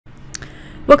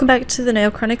Welcome back to the Nail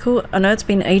Chronicle. I know it's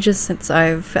been ages since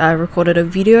I've recorded a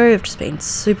video. I've just been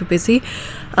super busy.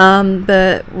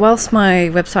 But whilst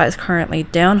my website is currently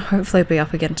down, hopefully it'll be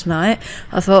up again tonight,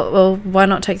 I thought, well, why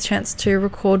not take the chance to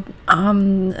record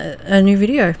a new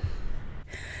video.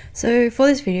 So for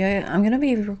this video, I'm going to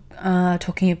be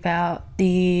talking about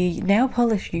the nail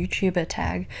polish YouTuber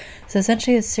tag. So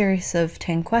essentially a series of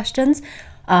 10 questions.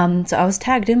 So I was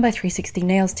tagged in by 360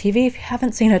 Nails TV. If you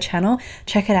haven't seen her channel,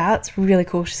 check it out. It's really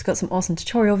cool. She's got some awesome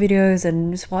tutorial videos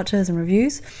and swatches and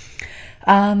reviews.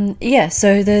 Yeah,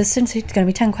 so there's essentially going to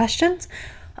be 10 questions.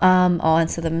 I'll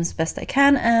answer them as best I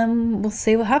can and we'll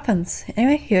see what happens.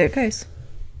 Anyway, here it goes.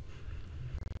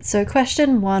 So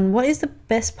question 1, what is the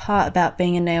best part about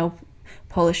being a nail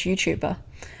polish YouTuber?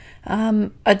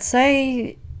 I'd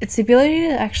say it's the ability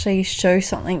to actually show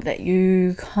something that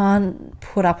you can't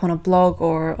put up on a blog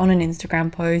or on an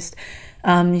Instagram post.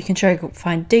 You can show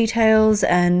fine details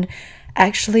and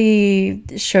actually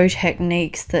show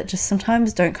techniques that just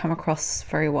sometimes don't come across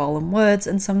very well in words,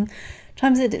 and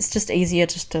sometimes it's just easier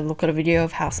just to look at a video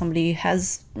of how somebody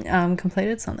has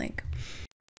completed something.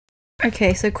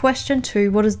 Okay, so question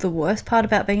 2, what is the worst part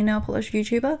about being a nail polish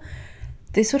YouTuber?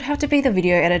 This would have to be the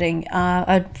video editing.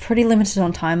 I'm pretty limited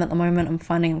on time at the moment. I'm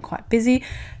finding I'm quite busy,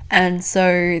 and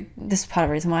so this is part of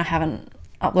the reason why I haven't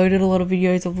uploaded a lot of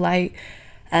videos of late,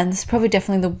 and this is probably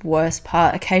definitely the worst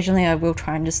part. Occasionally I will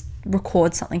try and just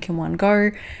record something in one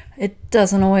go. It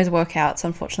doesn't always work out, so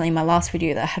unfortunately my last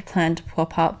video that I had planned to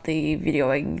pop up, the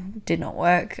videoing did not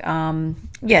work.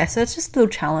 Yeah, so it's just little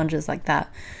challenges like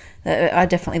that that are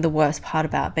definitely the worst part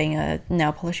about being a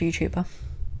nail polish YouTuber.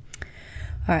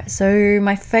 Alright, so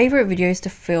my favourite videos to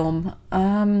film,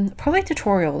 probably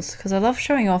tutorials, because I love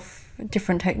showing off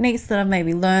different techniques that I've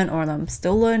maybe learned or that I'm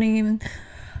still learning even.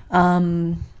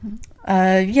 Yeah,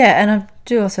 and I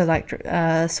do also like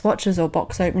swatches or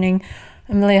box opening.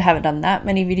 I haven't done that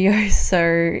many videos, so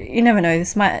you never know,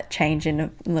 this might change in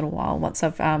a little while once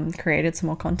I've created some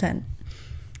more content.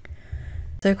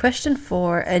 So question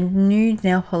 4, a new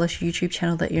nail polish YouTube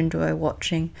channel that you enjoy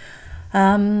watching.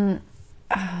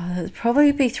 It'd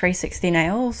probably be 360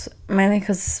 Nails, mainly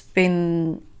because it's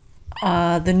been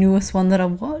the newest one that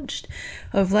I've watched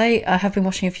of late. I have been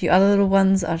watching a few other little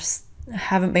ones. I just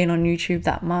haven't been on YouTube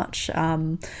that much,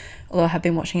 although I have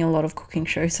been watching a lot of cooking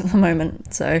shows at the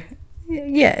moment. So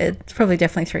yeah, it's probably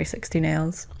definitely 360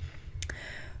 Nails.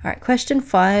 Alright, question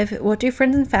 5, what do your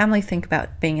friends and family think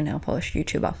about being a nail polish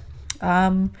YouTuber?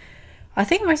 I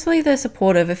think mostly they're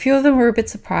supportive. A few of them were a bit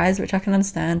surprised, which I can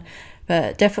understand,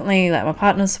 but definitely like my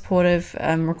partner's supportive.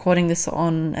 I'm recording this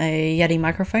on a Yeti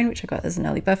microphone, which I got as an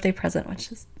early birthday present,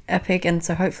 which is epic, and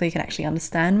so hopefully you can actually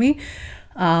understand me,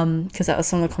 because that was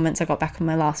some of the comments I got back on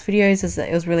my last videos, is that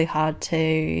it was really hard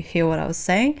to hear what I was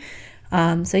saying.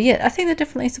 So yeah, I think they're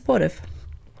definitely supportive.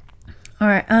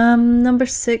 Alright, number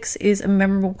 6 is a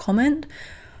memorable comment.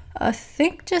 I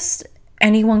think just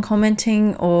anyone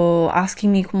commenting or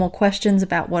asking me more questions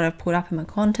about what I've put up in my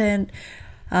content.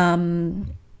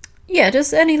 Yeah,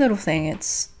 just any little thing.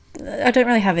 I don't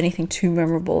really have anything too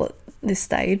memorable at this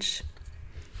stage.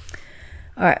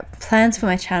 Alright, plans for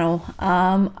my channel.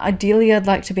 Ideally I'd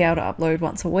like to be able to upload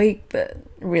once a week, but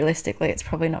realistically it's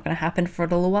probably not going to happen for a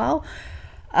little while.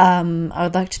 I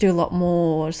would like to do a lot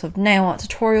more sort of nail art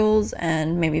tutorials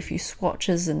and maybe a few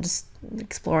swatches and just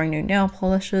exploring new nail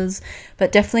polishes,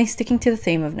 but definitely sticking to the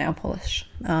theme of nail polish.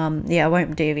 Yeah, I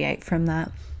won't deviate from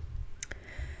that.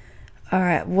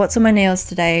 Alright, what's on my nails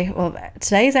today? Well,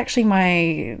 today is actually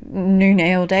my new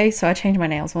nail day, so I change my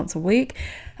nails once a week,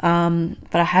 but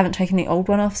I haven't taken the old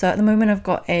one off. So at the moment I've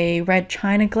got a red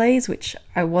china glaze, which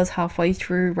I was halfway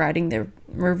through writing the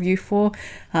review for.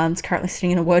 It's currently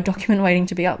sitting in a Word document waiting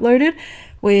to be uploaded,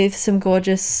 with some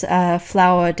gorgeous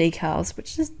flower decals,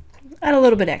 which just add a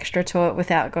little bit extra to it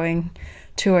without going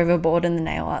too overboard in the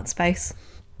nail art space.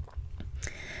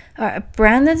 Alright, a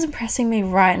brand that's impressing me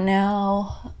right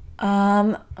now,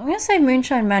 I'm going to say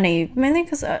Moonshine Manny, mainly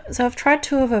because so I've tried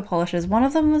 2 of her polishes. One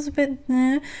of them was a bit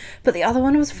but the other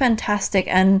one was fantastic,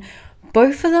 and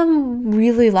both of them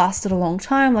really lasted a long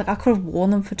time. Like I could have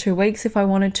worn them for 2 weeks if I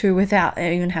wanted to without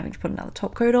even having to put another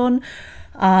top coat on.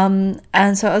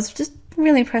 And so I was just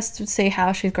really impressed to see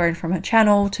how she's grown from her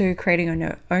channel to creating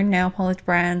her own nail polish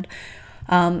brand.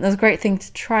 It was a great thing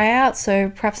to try out, so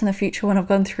perhaps in the future when I've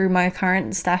gone through my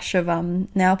current stash of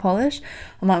nail polish,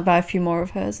 I might buy a few more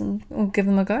of hers and we'll give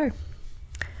them a go.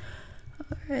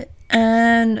 Alright,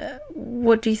 and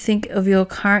what do you think of your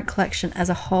current collection as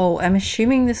a whole? I'm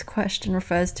assuming this question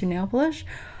refers to nail polish.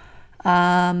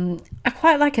 I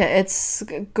quite like it. It's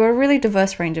got a really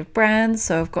diverse range of brands,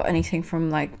 so I've got anything from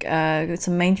like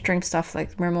some mainstream stuff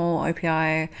like Rimmel,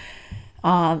 OPI,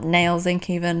 nails ink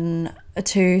even,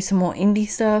 to some more indie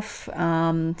stuff.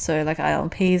 So like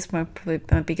ILMP is probably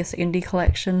my biggest indie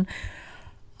collection.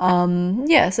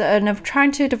 Yeah, so, and I'm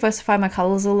trying to diversify my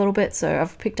colors a little bit, so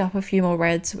I've picked up a few more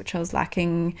reds which I was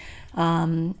lacking,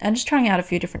 and just trying out a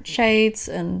few different shades.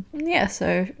 And yeah,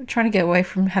 so trying to get away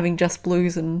from having just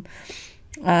blues and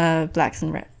blacks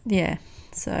and red. Yeah,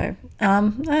 so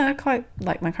I quite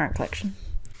like my current collection.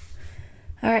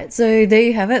 Alright, so there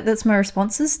you have it. That's my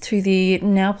responses to the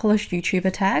nail polish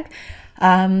YouTuber tag.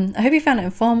 I hope you found it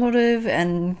informative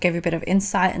and gave you a bit of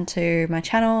insight into my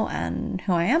channel and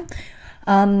who I am.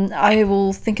 I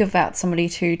will think about somebody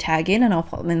to tag in, and I'll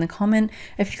put them in the comment.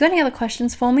 If you've got any other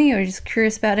questions for me, or you're just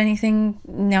curious about anything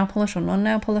nail polish or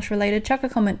non-nail polish related, chuck a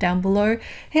comment down below.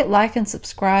 Hit like and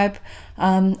subscribe.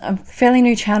 I'm a fairly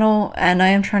new channel and I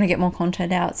am trying to get more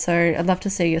content out, so I'd love to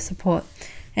see your support.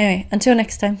 Anyway, until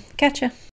next time, catch ya!